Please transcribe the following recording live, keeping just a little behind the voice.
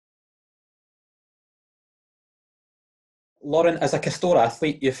Lauren, as a Castore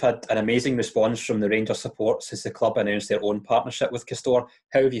athlete, you've had an amazing response from the Rangers support since the club announced their own partnership with Castore.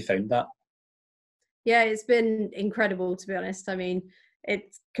 How have you found that? Yeah, it's been incredible, to be honest. I mean,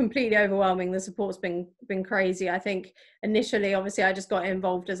 it's completely overwhelming. The support's been crazy. I think initially, obviously, I just got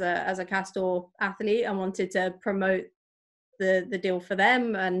involved as a Castore athlete and wanted to promote the deal for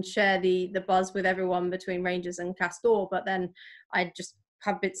them and share the buzz with everyone between Rangers and Castore. But then I just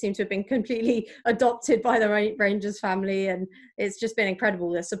seem to have been completely adopted by the Rangers family, and it's just been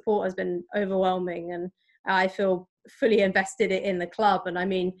incredible. The support has been overwhelming, and I feel fully invested in the club. And I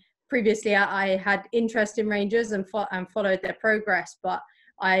mean, previously I had interest in Rangers and followed their progress, but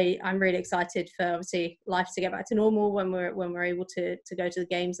I'm really excited for obviously life to get back to normal when we're able to go to the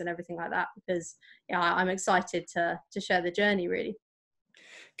games and everything like that, because I'm excited to share the journey really.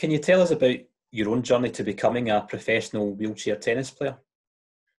 Can you tell us about your own journey to becoming a professional wheelchair tennis player?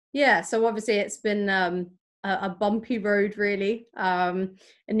 Yeah, so obviously it's been a bumpy road really.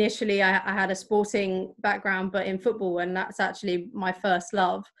 Initially I had a sporting background, but in football, and that's actually my first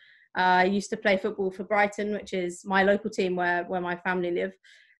love. I used to play football for Brighton, which is my local team where my family live.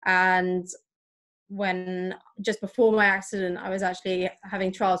 And when just before my accident, I was actually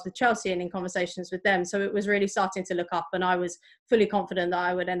having trials with Chelsea and in conversations with them. So it was really starting to look up, and I was fully confident that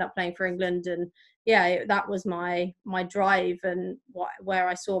I would end up playing for England. And yeah, that was my drive and where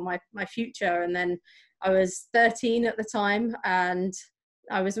I saw my future. And then I was 13 at the time, and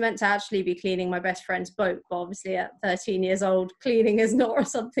I was meant to actually be cleaning my best friend's boat, but obviously at 13 years old, cleaning is not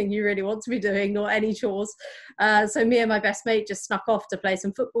something you really want to be doing, nor any chores. So me and my best mate just snuck off to play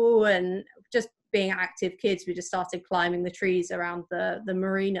some football, and just being active kids, we just started climbing the trees around the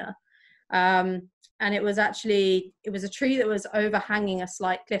marina. And it was a tree that was overhanging a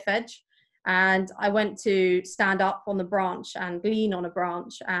slight cliff edge. And I went to stand up on the branch and lean on a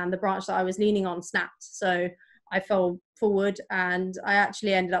branch, and the branch that I was leaning on snapped. So I fell forward, and I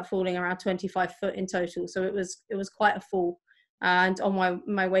actually ended up falling around 25 foot in total. So it was quite a fall. And on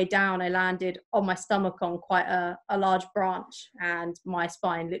my way down, I landed on my stomach on quite a large branch, and my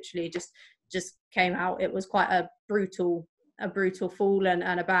spine literally just came out. It was quite a brutal fall and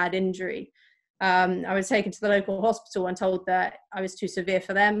a bad injury. I was taken to the local hospital and told that I was too severe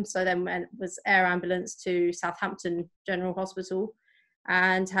for them. So then was air ambulance to Southampton General Hospital,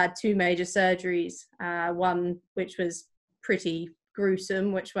 and had two major surgeries. One which was pretty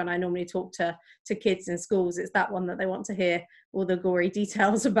gruesome, which when I normally talk to kids in schools, it's that one that they want to hear all the gory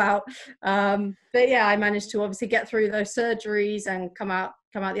details about. But yeah, I managed to obviously get through those surgeries and come out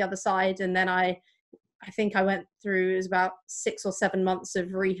the other side. And then I think I went through, it was about 6 or 7 months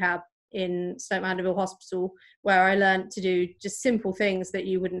of rehab in Stoke Mandeville Hospital, where I learned to do just simple things that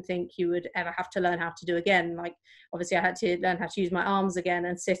you wouldn't think you would ever have to learn how to do again. Like obviously I had to learn how to use my arms again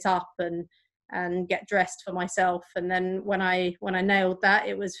and sit up and get dressed for myself. And then when I nailed that,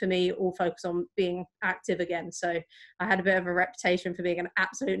 it was for me all focus on being active again. So I had a bit of a reputation for being an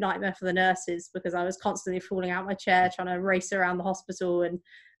absolute nightmare for the nurses, because I was constantly falling out my chair trying to race around the hospital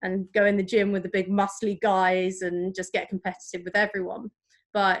and go in the gym with the big muscly guys and just get competitive with everyone.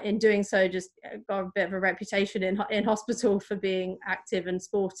 But in doing so, just got a bit of a reputation in hospital for being active and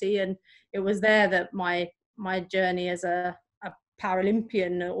sporty. And it was there that my journey as a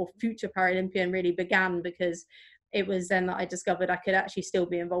Paralympian or future Paralympian really began, because it was then that I discovered I could actually still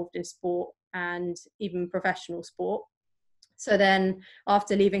be involved in sport, and even professional sport. So then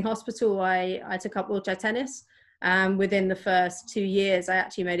after leaving hospital, I took up wheelchair tennis. Within the first 2 years, I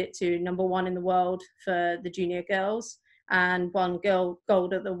actually made it to #1 in the world for the junior girls, and won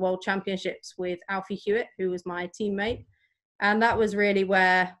gold at the World Championships with Alfie Hewitt, who was my teammate. And that was really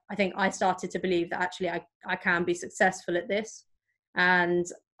where I think I started to believe that actually I can be successful at this. And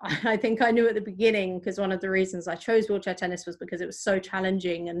I think I knew at the beginning, because one of the reasons I chose wheelchair tennis was because it was so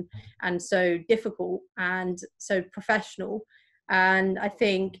challenging and so difficult and so professional. And I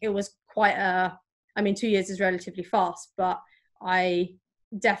think it was quite 2 years is relatively fast, but I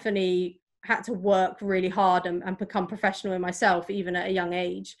definitely had to work really hard and become professional in myself, even at a young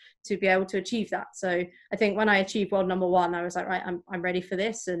age, to be able to achieve that. So I think when I achieved world #1, I was like, right, I'm ready for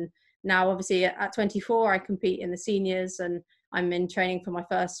this. And now obviously at 24, I compete in the seniors, and I'm in training for my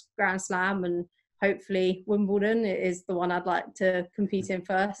first Grand Slam, and hopefully Wimbledon is the one I'd like to compete in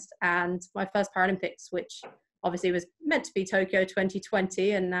first, and my first Paralympics, which obviously was meant to be Tokyo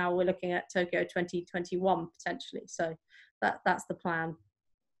 2020, and now we're looking at Tokyo 2021 potentially. So that's the plan.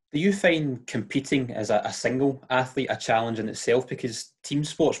 Do you find competing as a single athlete a challenge in itself? Because team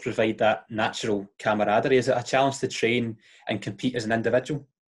sports provide that natural camaraderie. Is it a challenge to train and compete as an individual?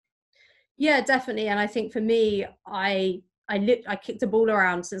 Yeah, definitely. And I think for me, I I kicked a ball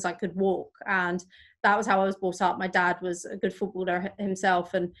around since I could walk, and that was how I was brought up. My dad was a good footballer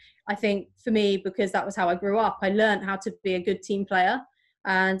himself, and I think for me, because that was how I grew up, I learned how to be a good team player.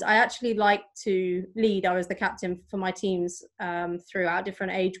 And I actually like to lead. I was the captain for my teams throughout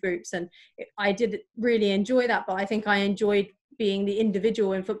different age groups, and I did really enjoy that. But I think I enjoyed being the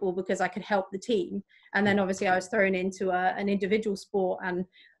individual in football because I could help the team. And then obviously I was thrown into an individual sport, and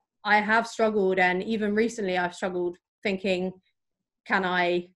I have struggled, and even recently I've struggled thinking, can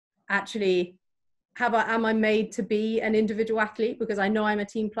I actually am I made to be an individual athlete, because I know I'm a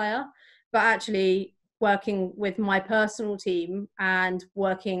team player, but actually working with my personal team and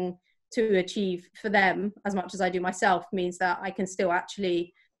working to achieve for them as much as I do myself means that I can still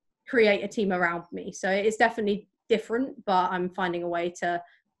actually create a team around me. So it's definitely different, but I'm finding a way to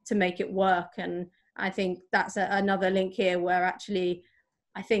make it work. And I think that's another link here where actually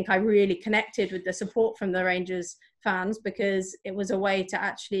I think I really connected with the support from the Rangers fans, because it was a way to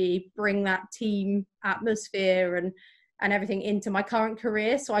actually bring that team atmosphere and everything into my current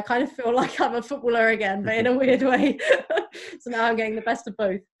career. So I kind of feel like I'm a footballer again, but in a weird way. So now I'm getting the best of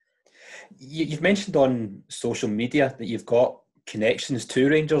both. You've mentioned on social media that you've got connections to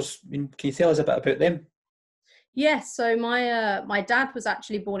Rangers. I mean, can you tell us a bit about them? Yes, so my dad was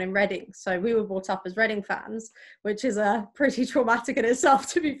actually born in Reading, so we were brought up as Reading fans, which is pretty traumatic in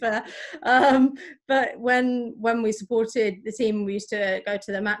itself, to be fair. But when we supported the team, we used to go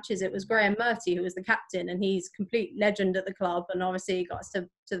to the matches. It was Graham Murty who was the captain, and he's a complete legend at the club, and obviously got us to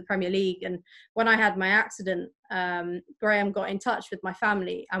the Premier League. And when I had my accident, Graham got in touch with my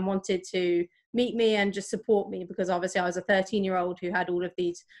family and wanted to meet me and just support me, because obviously I was a 13-year-old who had all of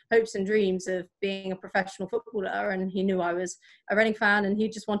these hopes and dreams of being a professional footballer, and he knew I was a Reading fan and he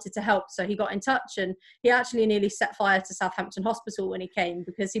just wanted to help. So he got in touch, and he actually nearly set fire to Southampton Hospital when he came,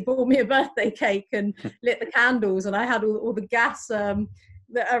 because he bought me a birthday cake and lit the candles, and I had all the gas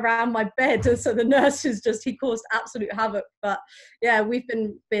around my bed, so the nurses he caused absolute havoc. But yeah, we've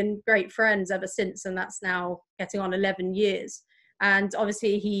been great friends ever since, and that's now getting on 11 years. And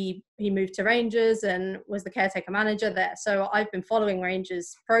obviously he moved to Rangers and was the caretaker manager there. So I've been following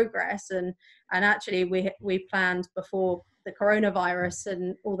Rangers' progress, and actually we planned before the coronavirus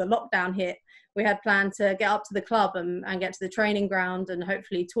and all the lockdown hit, we had planned to get up to the club and get to the training ground and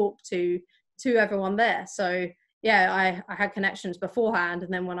hopefully talk to everyone there. So yeah, I had connections beforehand,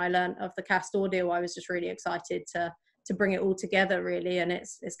 and then when I learned of the Castore deal, I was just really excited to bring it all together, really, and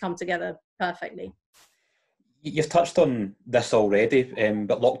it's come together perfectly. You've touched on this already,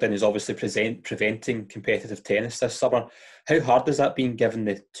 but lockdown is obviously preventing competitive tennis this summer. How hard has that been, given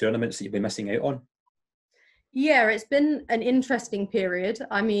the tournaments that you've been missing out on? Yeah, it's been an interesting period.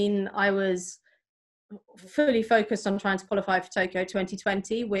 I mean, I was fully focused on trying to qualify for Tokyo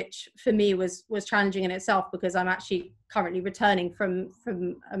 2020, which for me was challenging in itself, because I'm actually currently returning from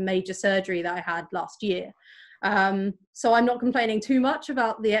a major surgery that I had last year. So I'm not complaining too much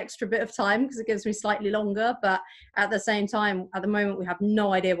about the extra bit of time, because it gives me slightly longer, but at the same time, at the moment, we have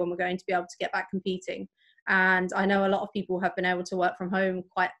no idea when we're going to be able to get back competing. And I know a lot of people have been able to work from home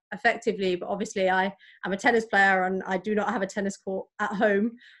quite effectively, but obviously I am a tennis player and I do not have a tennis court at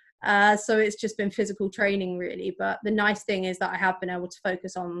home. So it's just been physical training, really. But the nice thing is that I have been able to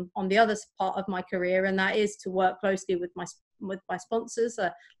focus on the other part of my career, and that is to work closely with my sponsors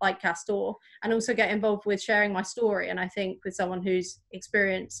like Castore, and also get involved with sharing my story. And I think with someone who's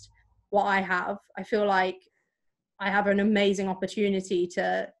experienced what I have, I feel like I have an amazing opportunity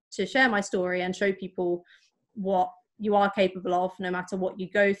to share my story and show people what you are capable of, no matter what you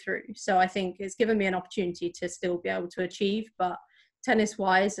go through. So I think it's given me an opportunity to still be able to achieve. But tennis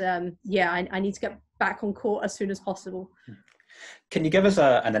wise, I need to get back on court as soon as possible. Can you give us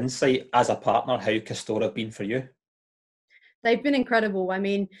an insight as a partner how Castore have been for you? They've been incredible. I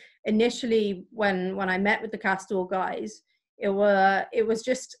mean, initially when I met with the Castore guys, it was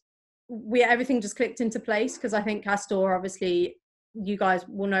just everything just clicked into place, because I think Castore, obviously, you guys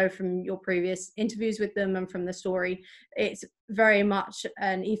will know from your previous interviews with them and from the story, it's very much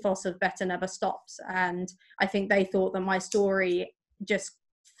an ethos of better never stops. And I think they thought that my story just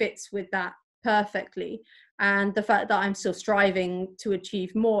fits with that perfectly. And the fact that I'm still striving to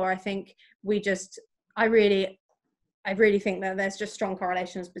achieve more, I think I really think that there's just strong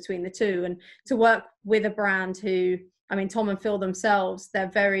correlations between the two. And to work with a brand who, I mean, Tom and Phil themselves,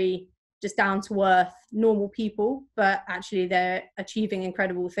 they're very just down to earth, normal people, but actually they're achieving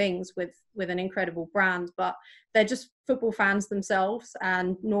incredible things with an incredible brand. But they're just football fans themselves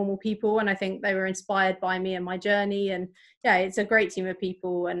and normal people. And I think they were inspired by me and my journey. And yeah, it's a great team of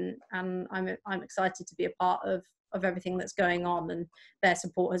people, and I'm excited to be a part of everything that's going on. And their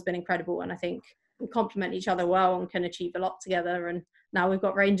support has been incredible. And I think complement each other well and can achieve a lot together. And now we've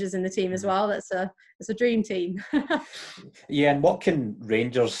got Rangers in the team as well. It's a dream team. Yeah, and what can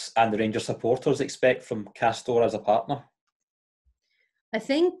Rangers and the Rangers supporters expect from Castore as a partner? I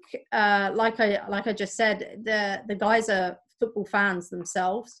think, like I just said, the guys are football fans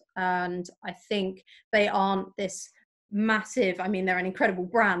themselves, and I think they aren't this massive. I mean, they're an incredible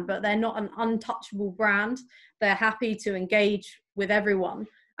brand, but they're not an untouchable brand. They're happy to engage with everyone,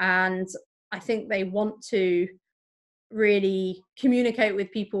 and I think they want to really communicate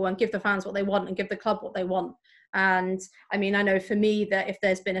with people and give the fans what they want and give the club what they want. And I mean, I know for me that if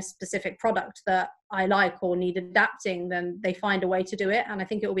there's been a specific product that I like or need adapting, then they find a way to do it. And I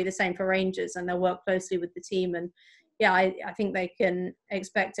think it will be the same for Rangers, and they'll work closely with the team. And yeah, I think they can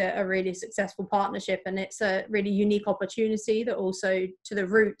expect a really successful partnership, and it's a really unique opportunity that also, to the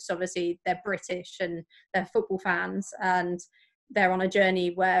roots, obviously they're British and they're football fans, and they're on a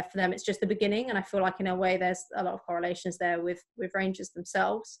journey where for them it's just the beginning. And I feel like in a way there's a lot of correlations there with Rangers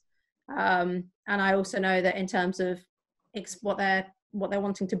themselves. And I also know that in terms of what they're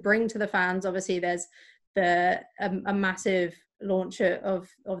wanting to bring to the fans, obviously there's a massive launch of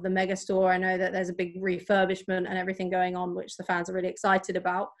the mega store. I know that there's a big refurbishment and everything going on, which the fans are really excited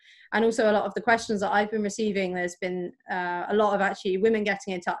about. And also a lot of the questions that I've been receiving, there's been a lot of actually women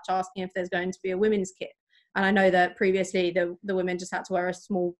getting in touch asking if there's going to be a women's kit. And I know that previously the women just had to wear a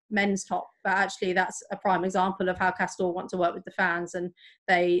small men's top, but actually that's a prime example of how Castore want to work with the fans, and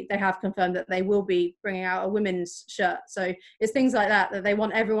they have confirmed that they will be bringing out a women's shirt. So it's things like that they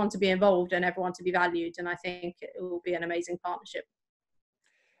want everyone to be involved and everyone to be valued, and I think it will be an amazing partnership.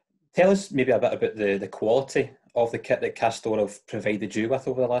 Tell us maybe a bit about the quality of the kit that Castore have provided you with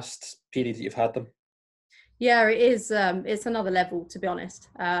over the last period that you've had them. Yeah, it is. It's another level, to be honest.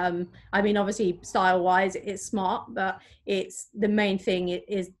 I mean, obviously, style-wise, it's smart, but it's the main thing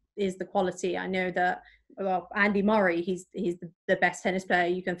is the quality. I know that, well, Andy Murray, he's the best tennis player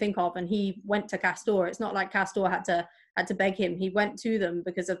you can think of, and he went to Castore. It's not like Castore had to beg him. He went to them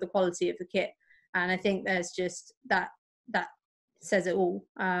because of the quality of the kit, and I think there's just that says it all.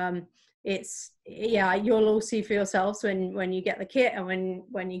 It's, yeah, you'll all see for yourselves when you get the kit and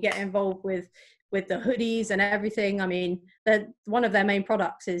when you get involved with the hoodies and everything. I mean, one of their main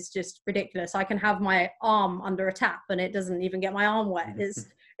products is just ridiculous. I can have my arm under a tap and it doesn't even get my arm wet.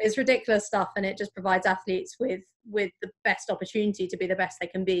 It's ridiculous stuff, and it just provides athletes with the best opportunity to be the best they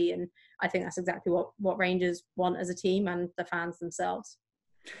can be. And I think that's exactly what Rangers want as a team and the fans themselves.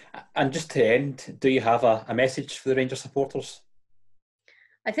 And just to end, do you have a message for the Rangers supporters?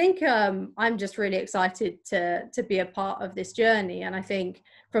 I think I'm just really excited to be a part of this journey. And I think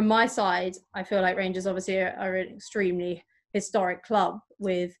from my side, I feel like Rangers obviously are an extremely historic club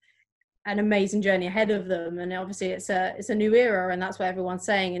with an amazing journey ahead of them. And obviously it's a new era, and that's what everyone's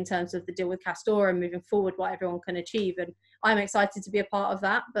saying in terms of the deal with Castore and moving forward, what everyone can achieve. And I'm excited to be a part of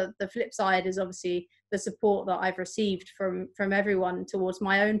that. But the flip side is obviously the support that I've received from everyone towards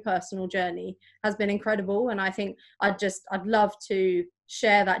my own personal journey has been incredible. And I think I'd love to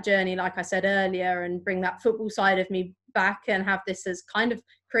share that journey, like I said earlier, and bring that football side of me back and have this as kind of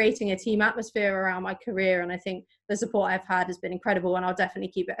creating a team atmosphere around my career. And I think the support I've had has been incredible, and I'll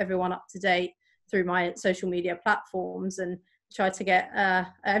definitely keep everyone up to date through my social media platforms and try to get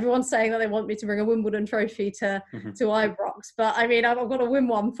everyone's saying that they want me to bring a Wimbledon trophy to Ibrox, but I mean, I've got to win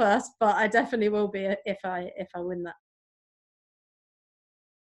one first, but I definitely will be if I win that.